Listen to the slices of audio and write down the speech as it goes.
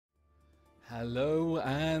Hello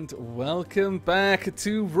and welcome back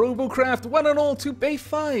to Robocraft, one and all to Bay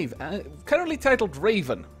 5, currently titled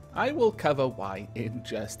Raven. I will cover why in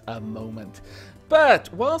just a moment.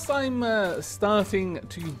 But whilst I'm starting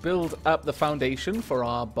to build up the foundation for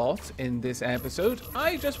our bot in this episode,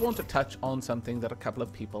 I just want to touch on something that a couple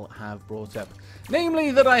of people have brought up.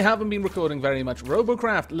 Namely, that I haven't been recording very much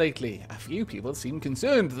Robocraft lately. A few people seem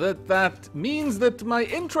concerned that that means that my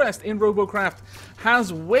interest in Robocraft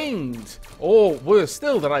has waned. Or worse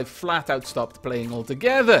still, that I've flat out stopped playing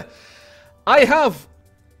altogether. I have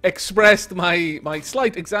expressed my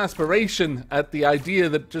slight exasperation at the idea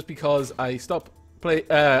that just because I stop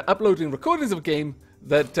uploading recordings of a game,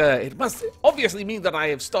 that it must obviously mean that I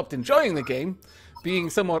have stopped enjoying the game, being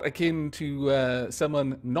somewhat akin to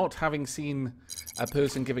someone not having seen a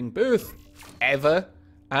person giving birth ever,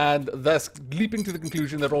 and thus leaping to the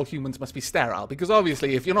conclusion that all humans must be sterile. Because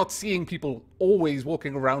obviously, if you're not seeing people always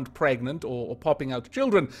walking around pregnant or popping out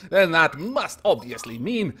children, then that must obviously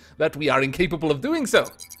mean that we are incapable of doing so.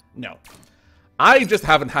 No. I just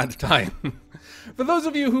haven't had time. For those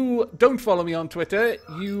of you who don't follow me on Twitter,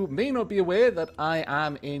 you may not be aware that I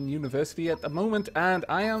am in university at the moment, and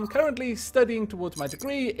I am currently studying towards my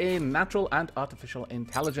degree in Natural and Artificial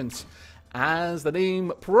Intelligence. As the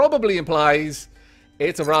name probably implies,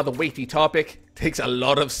 it's a rather weighty topic, takes a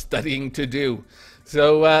lot of studying to do.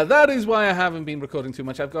 So that is why I haven't been recording too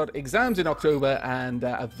much. I've got exams in October, and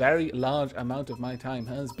a very large amount of my time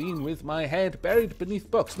has been with my head buried beneath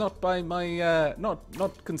books. Not by my, not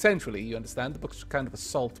consensually, you understand. The books kind of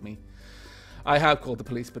assault me. I have called the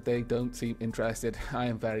police, but they don't seem interested. I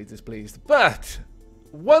am very displeased. But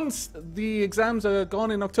once the exams are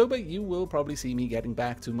gone in October, you will probably see me getting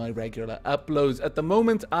back to my regular uploads. At the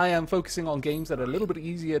moment, I am focusing on games that are a little bit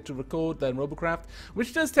easier to record than Robocraft,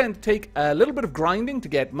 which does tend to take a little bit of grinding to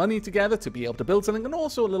get money together to be able to build something, and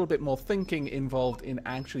also a little bit more thinking involved in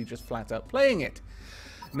actually just flat out playing it.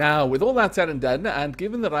 Now, with all that said and done, and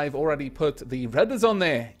given that I've already put the rudders on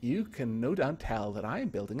there, you can no doubt tell that I am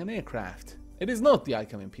building an aircraft. It is not the I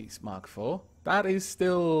Come in Peace Mark IV. That is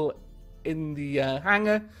still in the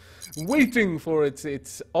hangar, waiting for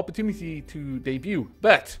its opportunity to debut.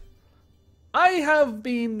 But I have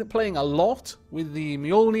been playing a lot with the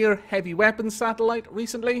Mjolnir heavy weapons satellite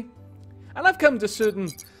recently, and I've come to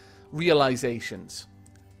certain realizations.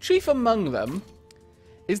 Chief among them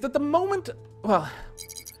is that the moment, well,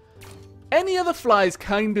 any other flies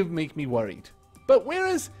kind of make me worried. But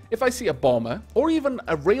whereas if I see a bomber or even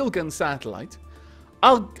a railgun satellite,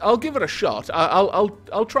 I'll give it a shot.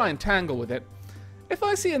 I'll try and tangle with it. If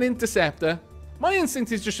I see an interceptor, my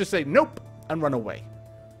instinct is just to say nope and run away.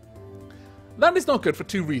 That is not good for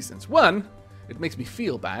two reasons. One, it makes me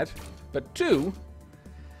feel bad. But two,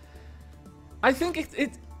 I think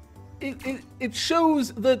it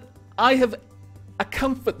shows that I have a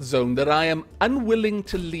comfort zone that I am unwilling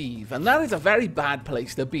to leave, and that is a very bad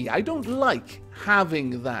place to be. I don't like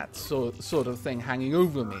having that sort of thing hanging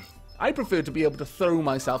over me. I prefer to be able to throw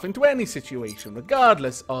myself into any situation,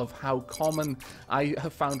 regardless of how common I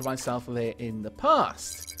have found myself there in the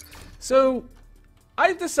past. So,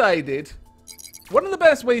 I've decided one of the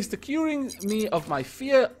best ways to curing me of my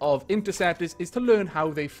fear of interceptors is to learn how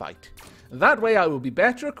they fight. That way I will be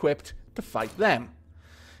better equipped to fight them.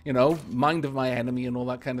 You know, mind of my enemy and all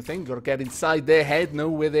that kind of thing. Got to get inside their head, know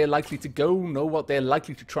where they're likely to go, know what they're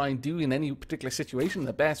likely to try and do in any particular situation.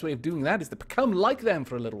 The best way of doing that is to become like them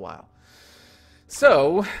for a little while.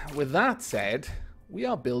 So, with that said, we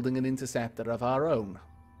are building an interceptor of our own.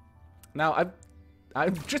 Now,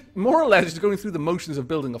 I'm just more or less just going through the motions of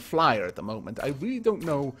building a flyer at the moment. I really don't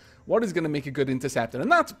know what is going to make a good interceptor,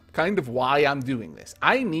 and that's kind of why I'm doing this.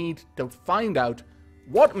 I need to find out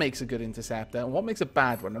what makes a good interceptor and what makes a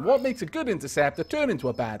bad one, and what makes a good interceptor turn into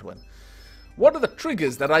a bad one. What are the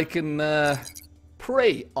triggers that I can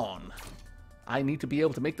prey on? I need to be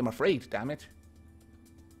able to make them afraid, damn it.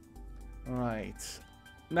 Right.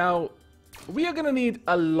 Now, we are going to need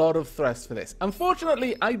a lot of thrust for this.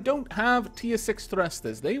 Unfortunately, I don't have tier 6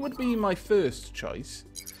 thrusters. They would be my first choice.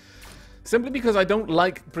 Simply because I don't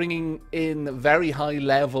like bringing in very high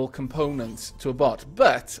level components to a bot.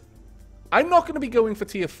 But I'm not going to be going for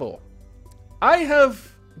tier 4. I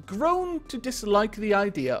have grown to dislike the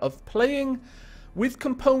idea of playing with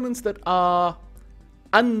components that are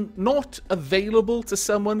not available to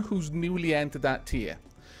someone who's newly entered that tier.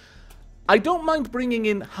 I don't mind bringing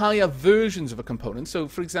in higher versions of a component. So,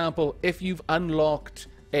 for example, if you've unlocked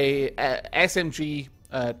a SMG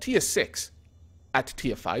tier 6 at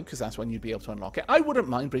tier 5, because that's when you'd be able to unlock it, I wouldn't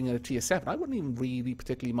mind bringing a tier 7. I wouldn't even really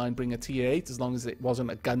particularly mind bringing a tier 8, as long as it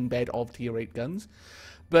wasn't a gun bed of tier 8 guns.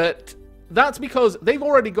 But that's because they've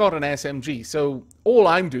already got an SMG, so all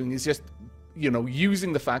I'm doing is just, you know,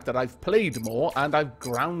 using the fact that I've played more and I've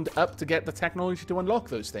ground up to get the technology to unlock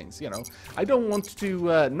those things, you know. I don't want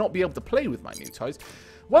to not be able to play with my new toys.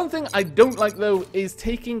 One thing I don't like, though, is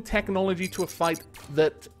taking technology to a fight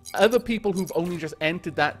that other people who've only just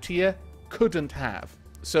entered that tier couldn't have.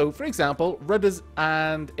 So, for example, rudders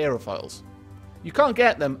and aerofoils. You can't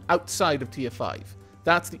get them outside of tier 5.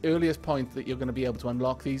 That's the earliest point that you're going to be able to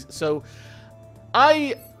unlock these. So,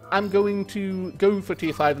 I am going to go for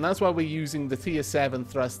tier 5, and that's why we're using the tier 7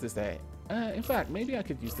 thrusters there. In fact, maybe I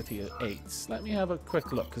could use the tier 8s. Let me have a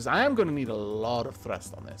quick look, because I am going to need a lot of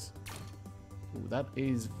thrust on this. Ooh, that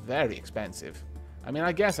is very expensive. I mean,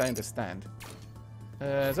 I guess I understand.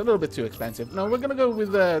 It's a little bit too expensive. No, we're going to go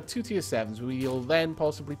with 2 tier 7s. We'll then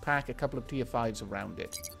possibly pack a couple of tier 5s around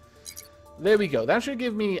it. There we go. That should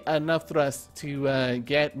give me enough thrust to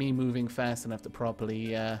get me moving fast enough to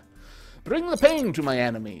properly bring the pain to my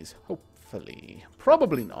enemies. Hopefully.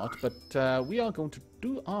 Probably not, but we are going to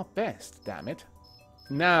do our best, damn it.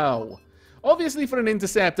 Now, obviously for an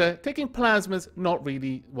interceptor, taking plasmas, not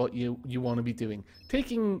really what you want to be doing.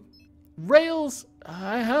 Taking rails,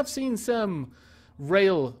 I have seen some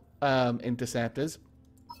rail interceptors,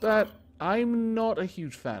 but I'm not a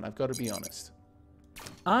huge fan, I've got to be honest.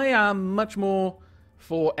 I am much more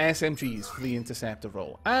for SMGs for the interceptor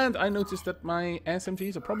role, and I noticed that my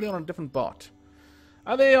SMGs are probably on a different bot.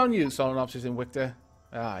 Are they on you, Solenopsis and Victor?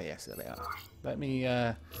 Ah, yes, there they are. Let me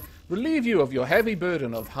relieve you of your heavy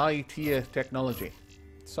burden of high-tier technology.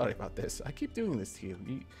 Sorry about this. I keep doing this to you.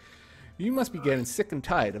 You must be getting sick and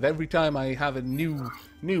tired of every time I have a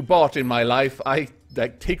new bot in my life, I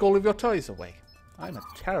take all of your toys away. I'm a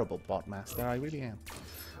terrible bot master, I really am.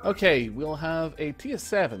 Okay, we'll have a tier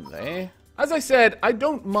 7 there. As I said, I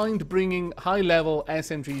don't mind bringing high-level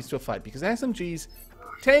SMGs to a fight, because SMGs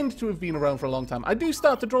tend to have been around for a long time. I do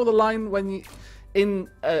start to draw the line when you, in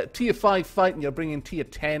a tier 5 fight and you're bringing tier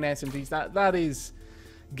 10 SMGs. That is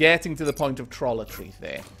getting to the point of trollatry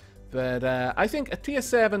there. But I think a tier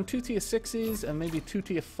 7, 2 tier 6s, and maybe 2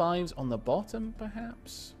 tier 5s on the bottom,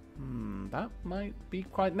 perhaps? That might be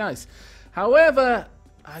quite nice. However,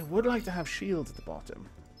 I would like to have shields at the bottom.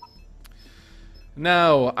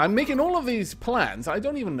 Now, I'm making all of these plans. I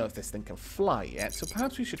don't even know if this thing can fly yet, so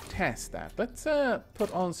perhaps we should test that. Let's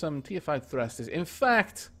put on some tier 5 thrusters. In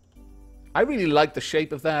fact, I really like the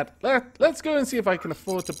shape of that. Let's go and see if I can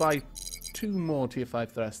afford to buy 2 more tier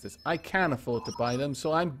 5 thrusters. I can afford to buy them,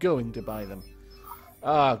 so I'm going to buy them.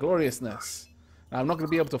 Ah, gloriousness. Now, I'm not going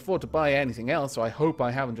to be able to afford to buy anything else, so I hope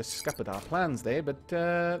I haven't just scuppered our plans there, but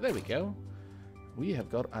there we go. We have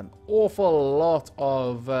got an awful lot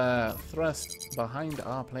of thrust behind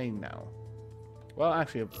our plane now. Well,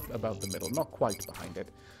 actually, about the middle, not quite behind it.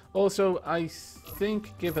 Also, I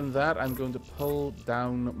think, given that, I'm going to pull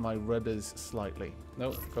down my rudders slightly.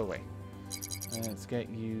 No, go away. Let's get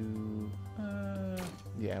you...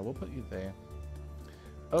 yeah, we'll put you there.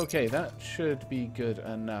 Okay, that should be good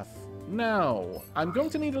enough. Now, I'm going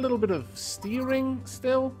to need a little bit of steering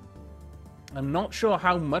still. I'm not sure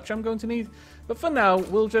how much I'm going to need, but for now,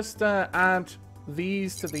 we'll just add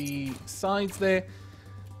these to the sides there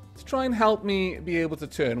to try and help me be able to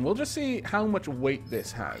turn. We'll just see how much weight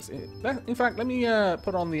this has. In fact, let me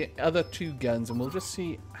put on the other 2 guns, and we'll just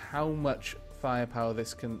see how much firepower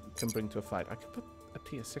this can bring to a fight. I could put a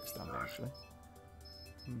tier 6 down there, actually.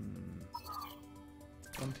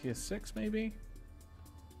 1 tier 6, maybe?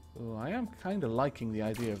 Oh, I am kind of liking the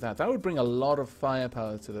idea of that. That would bring a lot of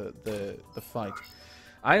firepower to the fight.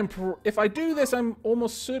 If I do this, I'm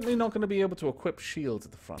almost certainly not going to be able to equip shields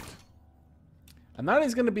at the front. And that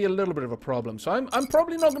is going to be a little bit of a problem. So I'm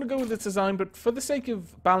probably not going to go with this design, but for the sake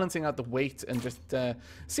of balancing out the weight and just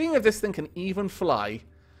seeing if this thing can even fly,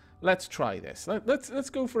 let's try this. Let's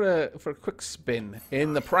go for a quick spin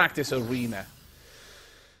in the practice arena.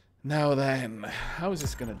 Now then, how is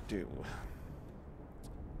this going to do?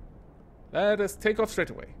 Let us take off straight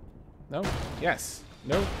away. No? Yes.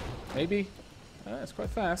 No? Maybe? It's quite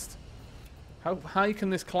fast. How high can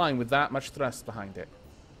this climb with that much thrust behind it?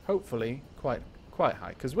 Hopefully, quite high.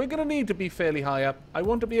 Because we're going to need to be fairly high up. I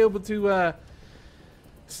want to be able to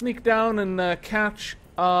sneak down and catch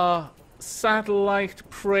our satellite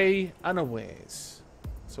prey unawares.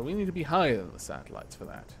 So we need to be higher than the satellites for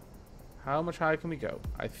that. How much higher can we go?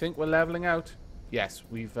 I think we're leveling out. Yes,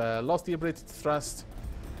 we've lost the ability to thrust.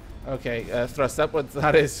 Okay, thrust upwards,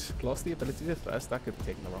 that is. Lost the ability to thrust, that could be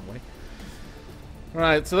taken the wrong way.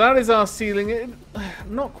 Right, so that is our ceiling.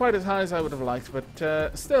 Not quite as high as I would have liked,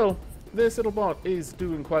 but still, this little bot is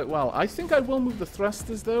doing quite well. I think I will move the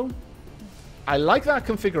thrusters, though. I like that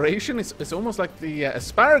configuration. It's almost like the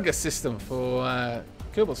asparagus system for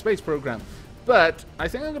Kerbal Space Program. But I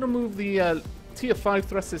think I'm going to move the Tier 5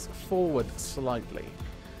 thrusters forward slightly.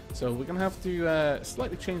 So we're going to have to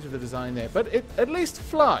slightly change the design there. But it at least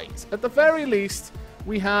flies. At the very least,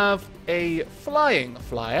 we have a flying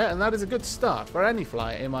flyer, and that is a good start for any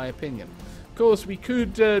flyer, in my opinion. Of course, we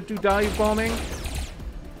could do dive bombing.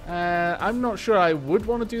 I'm not sure I would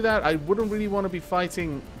want to do that. I wouldn't really want to be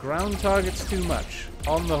fighting ground targets too much,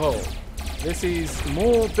 on the whole. This is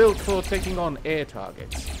more built for taking on air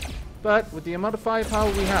targets. But with the amount of firepower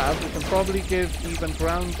we have, we can probably give even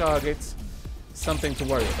ground targets something to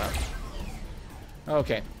worry about.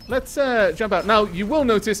 Okay, let's jump out. Now, you will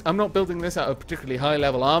notice I'm not building this out of particularly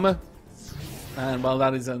high-level armor. And while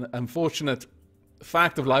that is an unfortunate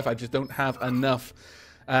fact of life, I just don't have enough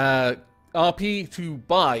RP to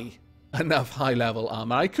buy enough high-level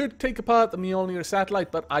armor. I could take apart the Mjolnir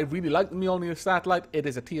satellite, but I really like the Mjolnir satellite. It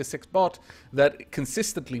is a tier 6 bot that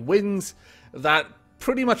consistently wins. That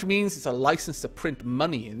pretty much means it's a license to print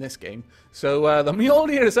money in this game. So the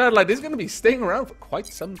Mjolnir satellite is going to be staying around for quite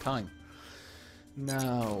some time.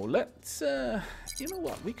 Now, let's, you know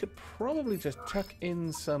what, we could probably just chuck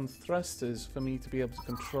in some thrusters for me to be able to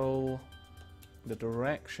control the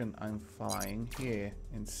direction I'm flying here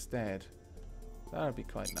instead. That would be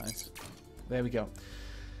quite nice. There we go.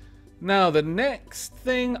 Now, the next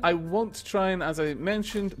thing I want to try and, as I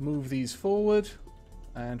mentioned, move these forward.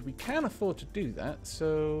 And we can afford to do that,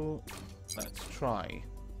 so let's try.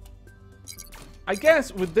 I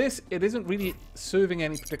guess with this, it isn't really serving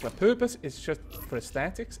any particular purpose. It's just for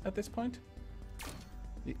aesthetics at this point.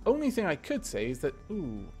 The only thing I could say is that...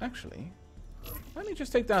 Ooh, actually, let me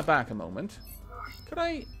just take that back a moment. Could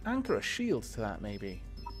I anchor a shield to that, maybe?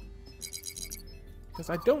 Because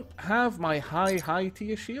I don't have my high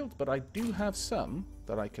tier shield, but I do have some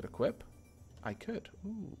that I could equip. I could.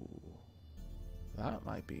 Ooh. That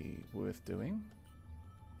might be worth doing.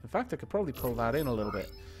 In fact, I could probably pull that in a little bit.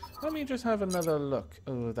 Let me just have another look.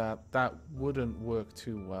 Oh, that wouldn't work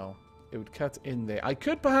too well. It would cut in there. I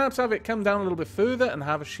could perhaps have it come down a little bit further and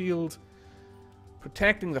have a shield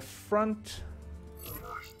protecting the front.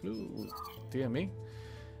 Ooh, dear me.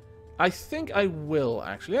 I think I will,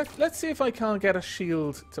 actually. Let's see if I can't get a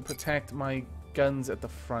shield to protect my guns at the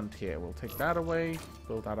front here. We'll take that away.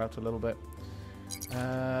 Build that out a little bit.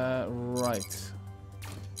 Right.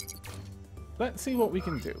 Let's see what we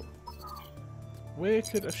can do. Where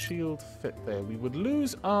could a shield fit there? We would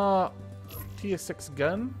lose our tier 6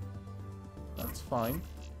 gun. That's fine.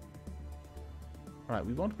 Right,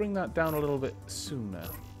 we want to bring that down a little bit sooner.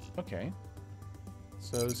 Okay.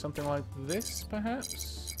 So something like this,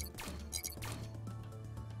 perhaps?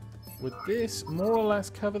 Would this more or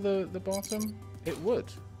less cover the bottom? It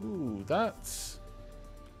would. Ooh, that's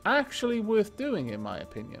actually worth doing, in my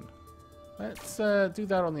opinion. Let's do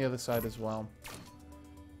that on the other side as well.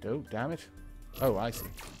 Oh, damn it. Oh, I see.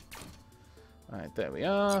 Alright, there we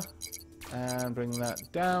are. And bring that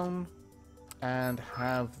down. And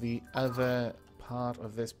have the other part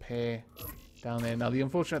of this pair down there. Now, the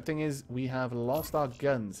unfortunate thing is we have lost our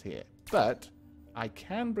guns here. But I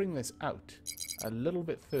can bring this out a little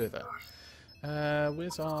bit further.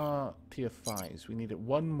 Where's our tier 5s? We need it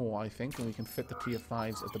one more, I think, and we can fit the tier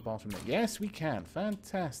 5s at the bottom there. Yes, we can.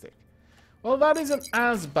 Fantastic. Well, that isn't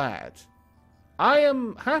as bad. I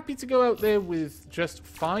am happy to go out there with just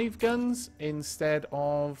 5 guns instead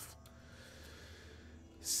of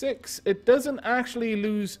 6. It doesn't actually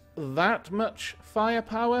lose that much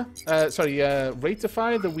firepower. Rate of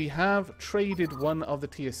fire, that we have traded one of the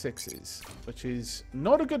tier 6s, which is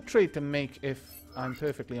not a good trade to make, if I'm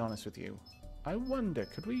perfectly honest with you. I wonder,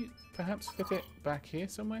 could we perhaps fit it back here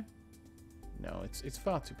somewhere? No, it's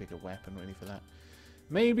far too big a weapon really for that.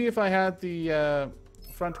 Maybe if I had the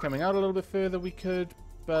front coming out a little bit further we could,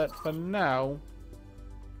 but for now,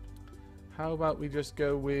 how about we just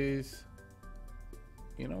go with...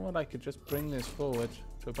 You know what, I could just bring this forward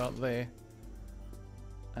to about there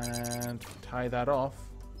and tie that off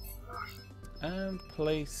and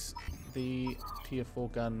place the tier 4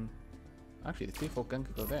 gun. Actually, the tier 4 gun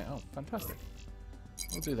could go there. Oh, fantastic.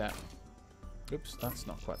 We'll do that. Oops, that's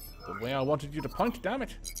not quite the way I wanted you to point, damn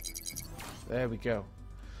it. There we go.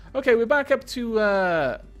 Okay, we're back up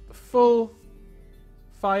to full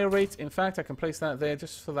fire rate. In fact, I can place that there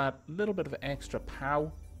just for that little bit of extra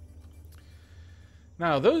pow.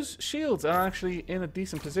 Now, those shields are actually in a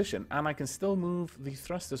decent position, and I can still move the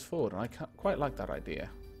thrusters forward, and I quite like that idea.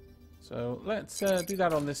 So let's do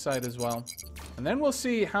that on this side as well. And then we'll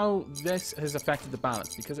see how this has affected the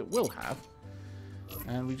balance, because it will have.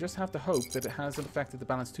 And we just have to hope that it hasn't affected the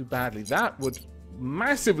balance too badly. That would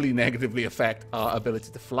massively negatively affect our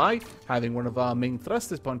ability to fly, having one of our main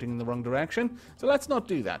thrusters pointing in the wrong direction. So let's not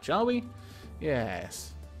do that, shall we?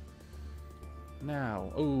 Yes.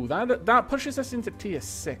 Now, oh, that pushes us into tier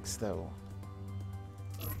 6, though.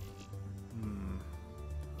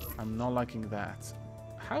 I'm not liking that.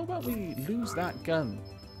 How about we lose that gun?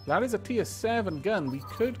 That is a tier 7 gun. We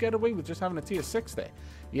could get away with just having a tier 6 there.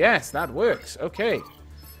 Yes, that works. Okay.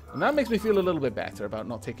 And that makes me feel a little bit better about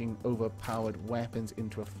not taking overpowered weapons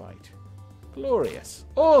into a fight. Glorious.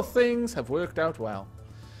 All things have worked out well.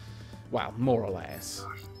 Well, more or less.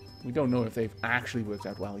 We don't know if they've actually worked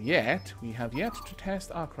out well yet. We have yet to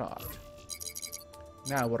test our craft.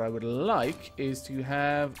 Now, what I would like is to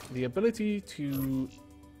have the ability to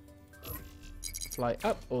fly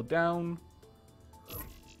up or down,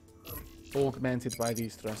 augmented by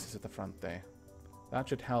these thrusters at the front there. That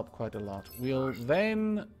should help quite a lot. We'll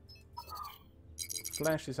then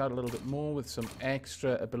flesh this out a little bit more with some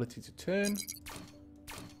extra ability to turn.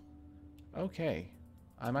 Okay.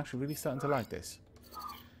 I'm actually really starting to like this.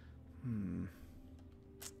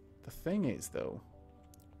 The thing is, though,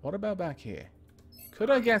 what about back here? Could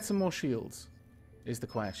I get some more shields? Is the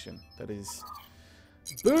question that is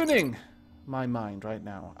burning my mind right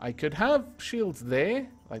now. I could have shields there,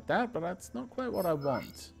 like that, but that's not quite what I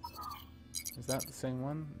want. Is that the same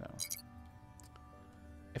one? No.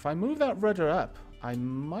 If I move that rudder up, I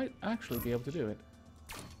might actually be able to do it.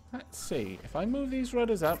 Let's see. If I move these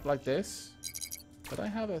rudders up like this, could I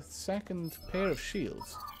have a second pair of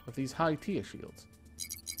shields? Of these high tier shields?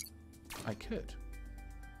 I could.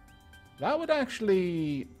 That would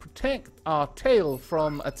actually protect our tail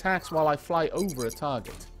from attacks while I fly over a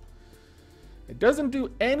target. It doesn't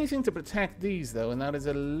do anything to protect these, though, and that is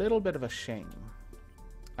a little bit of a shame.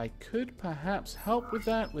 I could perhaps help with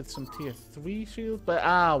that with some tier 3 shields,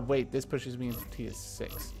 but wait, this pushes me into tier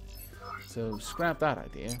 6. So scrap that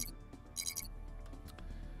idea.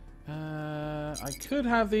 I could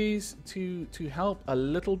have these to help a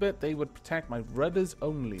little bit. They would protect my rudders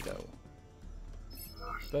only, though.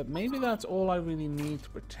 But maybe that's all I really need to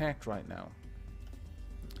protect right now.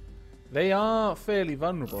 They are fairly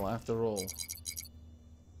vulnerable, after all.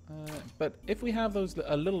 But if we have those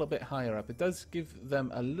a little bit higher up, it does give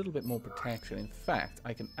them a little bit more protection. In fact,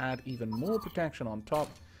 I can add even more protection on top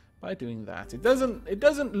by doing that. It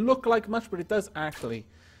doesn't look like much, but it does actually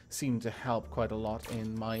seem to help quite a lot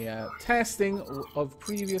in my testing of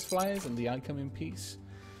previous flyers and the incoming piece.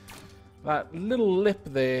 That little lip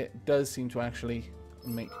there does seem to actually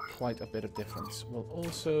make quite a bit of difference. We'll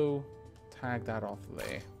also tag that off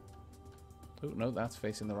there. Oh, no, that's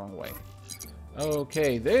facing the wrong way.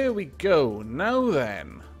 Okay, there we go. Now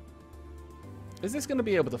then. Is this going to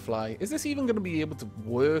be able to fly? Is this even going to be able to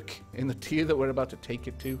work in the tier that we're about to take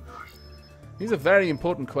it to? These are very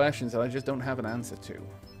important questions that I just don't have an answer to.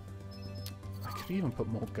 I could even put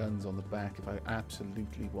more guns on the back if I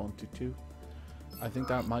absolutely wanted to. I think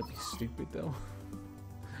that might be stupid, though.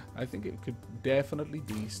 I think it could definitely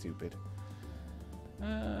be stupid.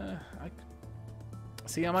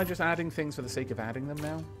 See, am I just adding things for the sake of adding them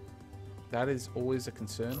now? That is always a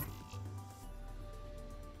concern.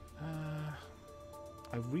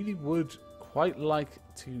 I really would quite like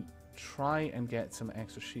to try and get some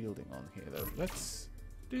extra shielding on here, though. Let's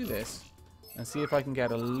do this and see if I can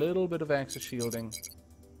get a little bit of extra shielding.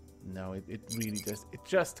 No, it really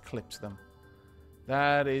just clips them.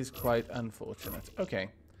 That is quite unfortunate. Okay.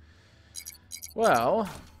 Well,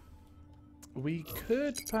 we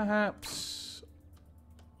could perhaps...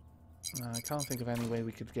 I can't think of any way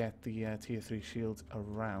we could get the tier 3 shields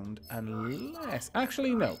around unless...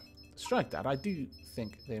 Actually, no. Strike that. I do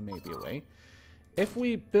think there may be a way. If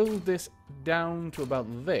we build this down to about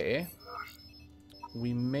there,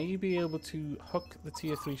 we may be able to hook the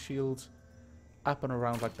tier 3 shields up and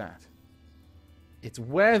around like that. It's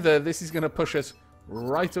whether this is going to push us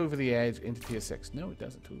right over the edge into tier 6. No, it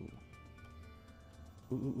doesn't. Ooh.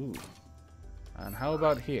 Ooh. And how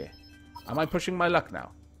about here? Am I pushing my luck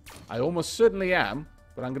now? I almost certainly am,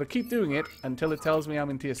 but I'm going to keep doing it until it tells me I'm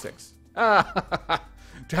in tier 6. Ah,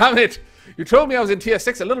 damn it! You told me I was in tier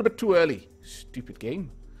 6 a little bit too early. Stupid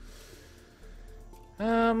game.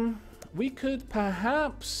 We could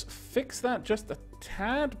perhaps fix that just a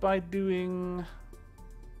tad by doing...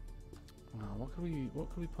 what could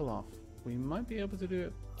we pull off? We might be able to do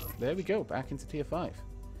it. There we go, back into tier 5.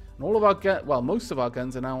 And all of our most of our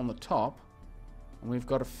guns are now on the top. And we've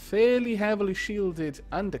got a fairly heavily shielded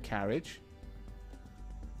undercarriage.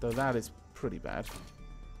 Though that is pretty bad.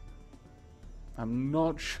 I'm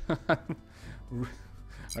not sure. I'm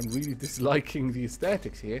really disliking the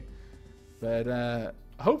aesthetics here. But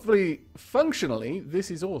hopefully, functionally,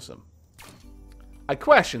 this is awesome. I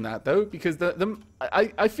question that, though, because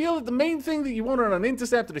I feel that the main thing that you want on an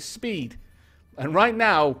Interceptor is speed. And right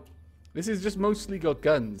now, this has just mostly got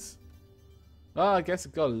guns. Well, I guess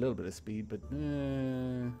it got a little bit of speed, but...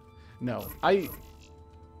 no. I'm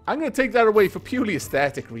going to take that away for purely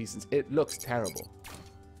aesthetic reasons. It looks terrible.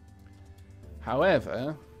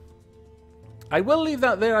 However, I will leave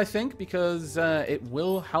that there, I think, because it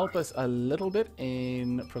will help us a little bit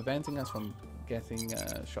in preventing us from getting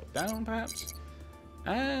shot down, perhaps.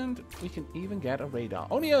 And we can even get a radar.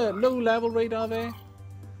 Only a low-level radar there.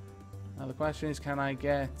 Now the question is, can I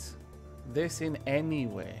get this in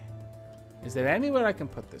anywhere? Is there anywhere I can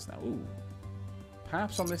put this now? Ooh.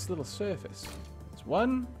 Perhaps on this little surface. There's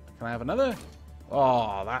one. Can I have another?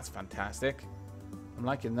 Oh, that's fantastic. I'm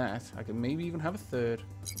liking that. I can maybe even have a third.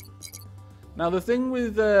 Now the thing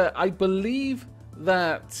with... I believe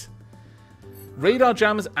that radar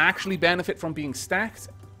jammers actually benefit from being stacked.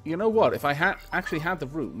 You know what? If I actually had the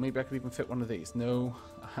room, maybe I could even fit one of these. No,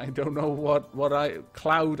 I don't know what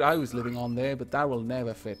cloud I was living on there, but that will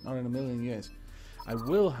never fit. Not in a million years. I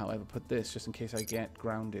will, however, put this just in case I get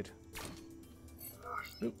grounded.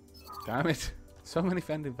 Oop, damn it. So many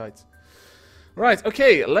friend invites. Right,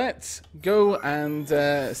 okay, let's go and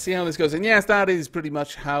see how this goes. And yes, that is pretty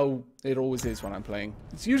much how it always is when I'm playing.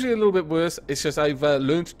 It's usually a little bit worse. It's just I've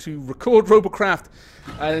learned to record Robocraft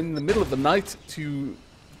in the middle of the night to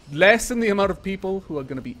lessen the amount of people who are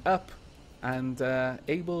going to be up and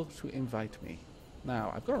able to invite me.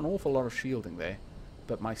 Now, I've got an awful lot of shielding there,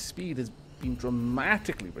 but my speed has been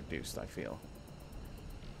dramatically reduced, I feel.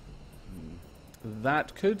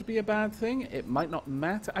 That could be a bad thing. It might not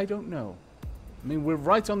matter. I don't know. I mean, we're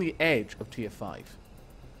right on the edge of tier 5.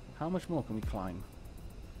 How much more can we climb?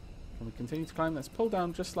 Can we continue to climb? Let's pull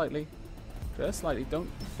down just slightly. Just slightly. Don't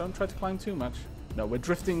try to climb too much. No, we're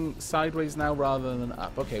drifting sideways now rather than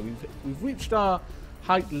up. Okay, we've reached our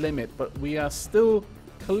height limit, but we are still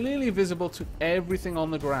clearly visible to everything on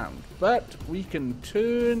the ground. But we can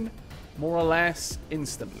turn more or less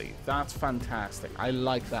instantly. That's fantastic. I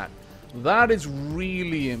like that. That is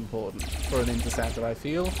really important for an Interceptor, I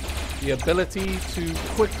feel. The ability to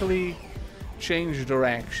quickly change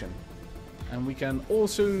direction. And we can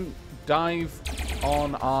also dive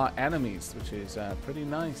on our enemies, which is pretty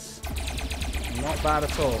nice. Not bad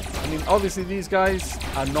at all. I mean, obviously these guys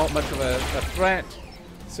are not much of a threat.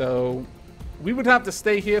 So we would have to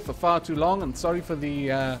stay here for far too long. And sorry for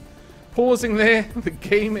the pausing there. The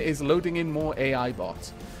game is loading in more AI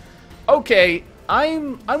bots. Okay.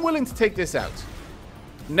 I'm willing to take this out.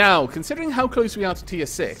 Now, considering how close we are to tier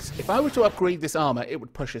 6, if I were to upgrade this armor, it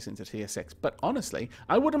would push us into tier 6. But honestly,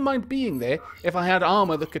 I wouldn't mind being there if I had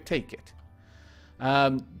armor that could take it.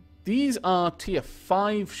 These are tier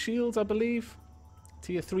 5 shields, I believe.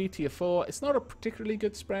 Tier 3, tier 4. It's not a particularly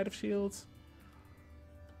good spread of shields.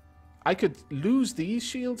 I could lose these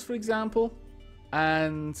shields, for example,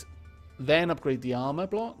 and then upgrade the armor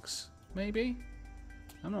blocks, maybe?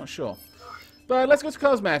 I'm not sure. But let's go to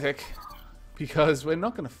cosmetic, because we're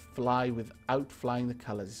not going to fly without flying the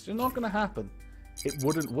colors. It's just not going to happen. It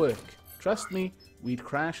wouldn't work. Trust me, we'd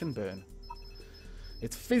crash and burn.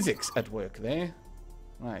 It's physics at work there.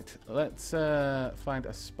 Right, let's find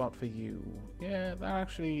a spot for you. Yeah, that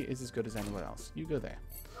actually is as good as anywhere else. You go there.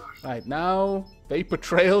 Right, now, vapor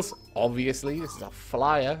trails. Obviously, this is a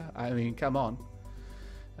flyer. I mean, come on.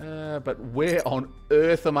 But where on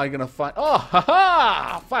earth am I going to find... Oh,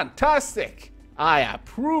 haha! Fantastic! I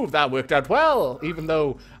approve. That worked out well, even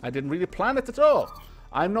though I didn't really plan it at all.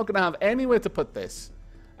 I'm not going to have anywhere to put this.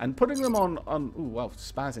 And putting them on ooh, wow,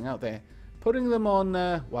 spazzing out there. Putting them on...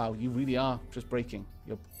 wow, you really are just breaking.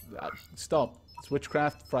 You're, stop.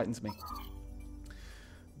 Switchcraft frightens me.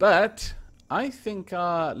 But I think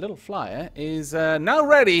our little flyer is now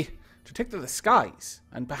ready to take to the skies.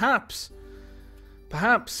 And perhaps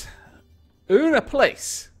earn a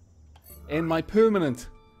place in my permanent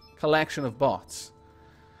collection of bots.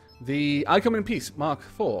 The I Come in Peace Mark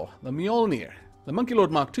IV, the Mjolnir, the Monkey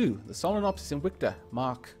Lord Mark II, the Solenopsis Invicta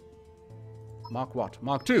Mark what?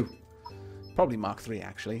 Mark II. Probably Mark III,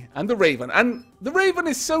 actually. And the Raven. And the Raven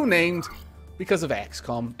is so named because of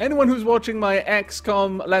XCOM. Anyone who's watching my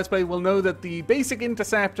XCOM Let's Play will know that the basic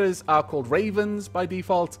interceptors are called Ravens by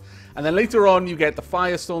default. And then later on you get the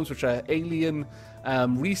Firestorms, which are alien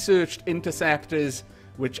researched interceptors,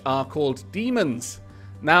 which are called Demons.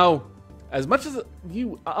 Now, as much as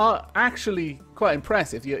you are actually quite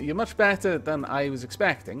impressive, you're much better than I was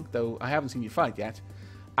expecting, though I haven't seen you fight yet.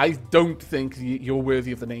 I don't think you're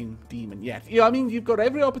worthy of the name Demon yet. Yeah, I mean, you've got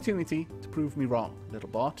every opportunity to prove me wrong, little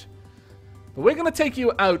bot. But we're going to take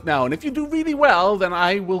you out now, and if you do really well, then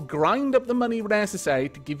I will grind up the money necessary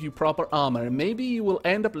to give you proper armor, and maybe you will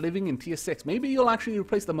end up living in tier 6. Maybe you'll actually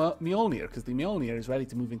replace the Mjolnir, because the Mjolnir is ready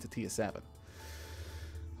to move into tier 7.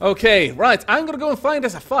 Okay, right, I'm going to go and find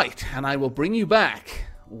us a fight, and I will bring you back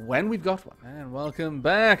when we've got one. And welcome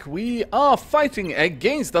back. We are fighting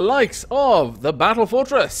against the likes of the Battle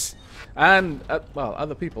Fortress, and, well,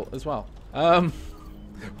 other people as well.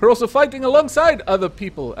 We're also fighting alongside other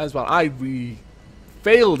people as well. I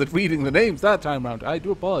failed at reading the names that time round. I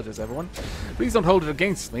do apologize, everyone. Please don't hold it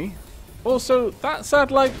against me. Also, that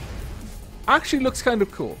satellite actually looks kind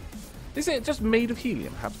of cool. Is it just made of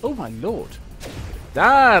helium, perhaps? Oh, my lord.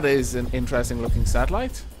 That is an interesting looking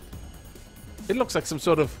satellite. It looks like some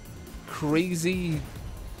sort of crazy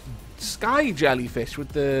sky jellyfish with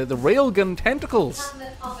the railgun tentacles.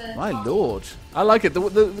 My lord. I like it.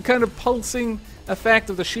 The kind of pulsing effect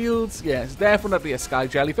of the shields. Yes, definitely a sky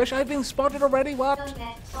jellyfish. I've been spotted already. What?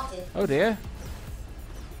 Oh dear.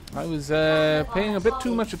 I was paying a bit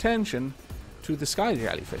too much attention to the sky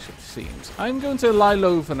jellyfish, it seems. I'm going to lie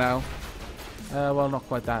low for now. Well, not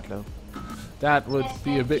quite that low. That would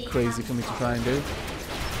be a bit crazy for me to try and do.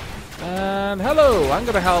 And hello, I'm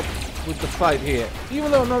going to help with the fight here,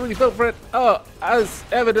 even though I'm not really built for it. Oh, as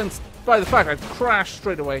evidenced by the fact I crashed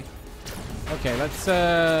straight away. Okay,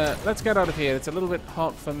 let's get out of here. It's a little bit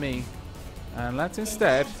hot for me, and let's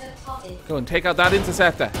instead go and take out that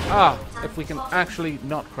Interceptor. Ah, if we can actually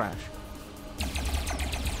not crash.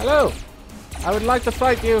 Hello, I would like to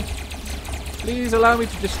fight you. Please allow me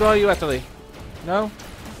to destroy you utterly. No?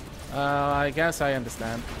 I guess I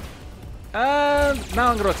understand. And now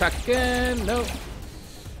I'm going to attack again. No.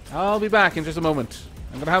 I'll be back in just a moment.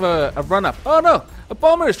 I'm going to have a run-up. Oh, no. A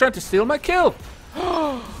bomber is trying to steal my kill.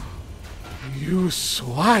 You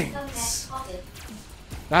swines.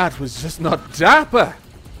 That was just not dapper.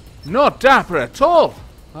 Not dapper at all.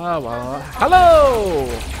 Oh, well. Hello.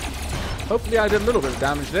 Hopefully I did a little bit of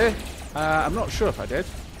damage there. I'm not sure if I did.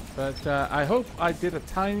 But I hope I did a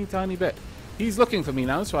tiny, tiny bit. He's looking for me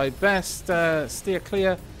now, so I best steer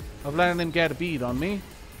clear of letting him get a bead on me.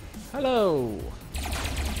 Hello.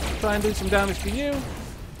 Try and do some damage to you.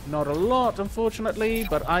 Not a lot, unfortunately,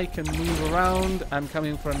 but I can move around and come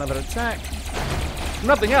in for another attack.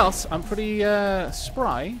 Nothing else. I'm pretty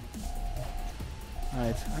spry.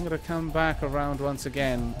 Right, I'm going to come back around once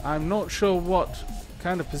again. I'm not sure what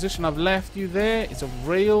kind of position I've left you there. It's a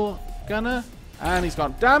rail gunner. And he's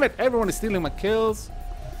gone. Damn it, everyone is stealing my kills.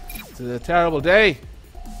 It's a terrible day.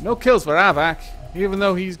 No kills for Aavak, even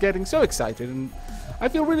though he's getting so excited. And I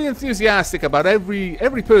feel really enthusiastic about every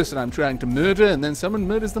person I'm trying to murder, and then someone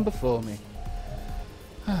murders them before me.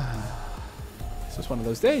 It's just one of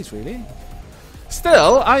those days, really.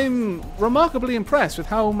 Still, I'm remarkably impressed with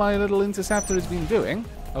how my little Interceptor has been doing.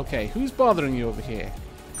 Okay, who's bothering you over here?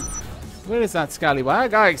 Where is that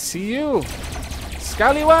scallywag? I see you.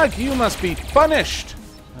 Scallywag, you must be punished.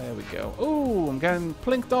 There we go. Oh, I'm getting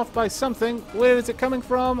plinked off by something. Where is it coming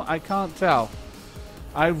from? I can't tell.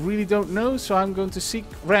 I really don't know, so I'm going to seek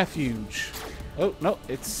refuge. Oh, no,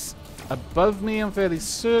 it's above me, I'm fairly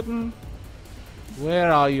certain.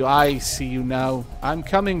 Where are you? I see you now. I'm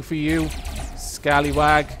coming for you,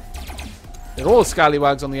 scallywag. They're all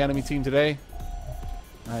scallywags on the enemy team today.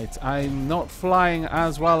 Right, I'm not flying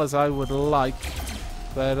as well as I would like,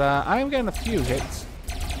 but I'm getting a few hits.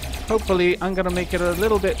 Hopefully, I'm going to make it a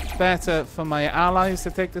little bit better for my allies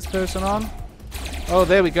to take this person on. Oh,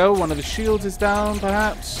 there we go. One of the shields is down,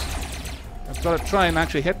 perhaps. I've got to try and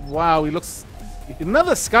actually hit. Wow, he looks...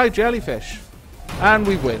 Another sky jellyfish. And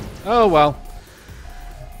we win. Oh, well.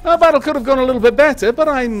 Our battle could have gone a little bit better, but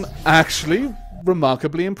I'm actually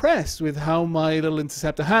remarkably impressed with how my little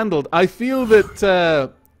Interceptor handled. I feel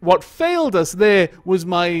that what failed us there was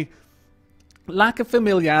my lack of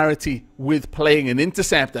familiarity with playing an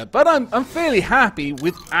Interceptor, but I'm fairly happy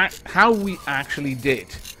with how we actually did.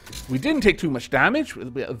 We didn't take too much damage,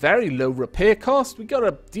 with a very low repair cost. We got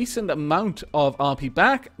a decent amount of RP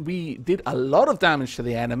back. We did a lot of damage to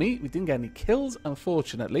the enemy. We didn't get any kills,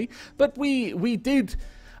 unfortunately, but we did.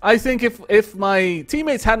 I think if my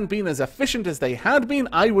teammates hadn't been as efficient as they had been,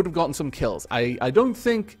 I would have gotten some kills. I don't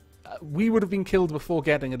think we would have been killed before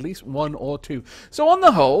getting at least one or two. So on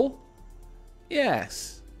the whole,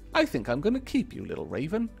 yes, I think I'm going to keep you, little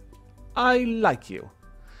Raven. I like you.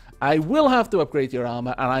 I will have to upgrade your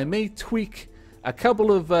armor, and I may tweak a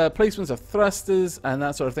couple of placements of thrusters and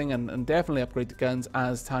that sort of thing, and definitely upgrade the guns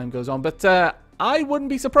as time goes on. But I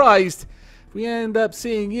wouldn't be surprised if we end up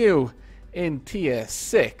seeing you in tier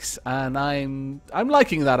 6, and I'm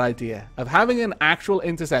liking that idea of having an actual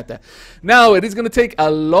interceptor. Now, it is going to take a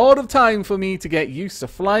lot of time for me to get used to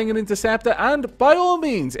flying an interceptor, and by all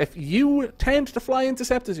means, if you tend to fly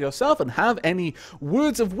interceptors yourself and have any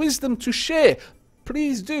words of wisdom to share,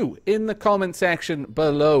 please do in the comment section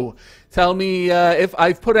below. Tell me if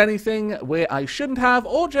I've put anything where I shouldn't have,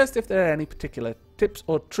 or just if there are any particular tips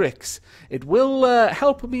or tricks. It will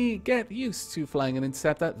help me get used to flying an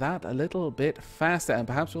interceptor that a little bit faster, and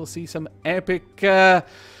perhaps we'll see some epic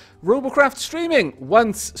Robocraft streaming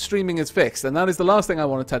once streaming is fixed. And that is the last thing I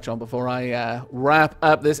want to touch on before I wrap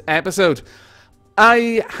up this episode.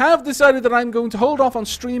 I have decided that I'm going to hold off on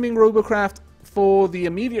streaming Robocraft for the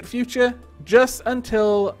immediate future, just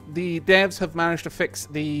until the devs have managed to fix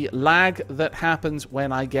the lag that happens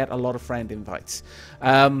when I get a lot of friend invites.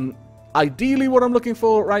 Ideally, what I'm looking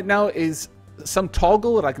for right now is some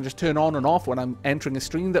toggle that I can just turn on and off when I'm entering a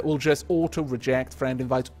stream that will just auto-reject friend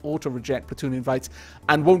invites, auto-reject platoon invites,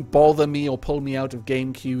 and won't bother me or pull me out of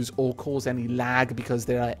game queues or cause any lag because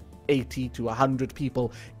there are 80 to 100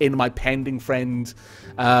 people in my pending friend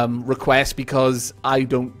request, because I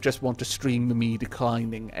don't just want to stream me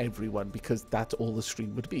declining everyone, because that's all the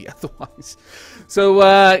stream would be otherwise. So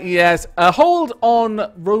yes, hold on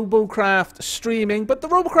Robocraft streaming, but the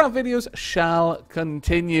Robocraft videos shall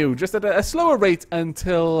continue, just at a slower rate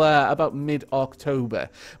until about mid-October.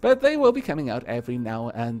 But they will be coming out every now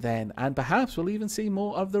and then, and perhaps we'll even see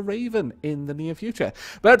more of the Raven in the near future.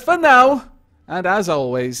 But for now, and as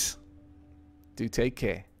always, do take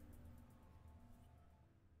care.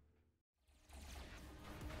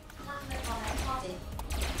 Plasma bomber spotted.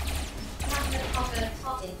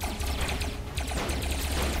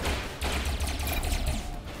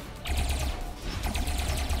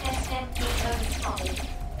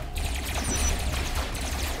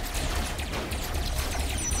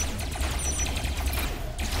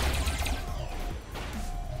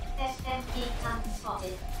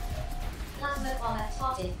 Plasma bomber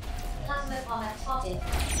spotted. Plasma bomber spotted.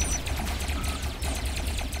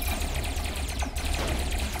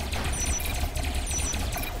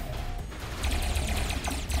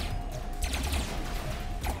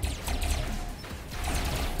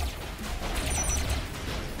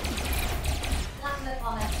 Plasma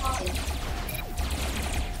bomber spotted.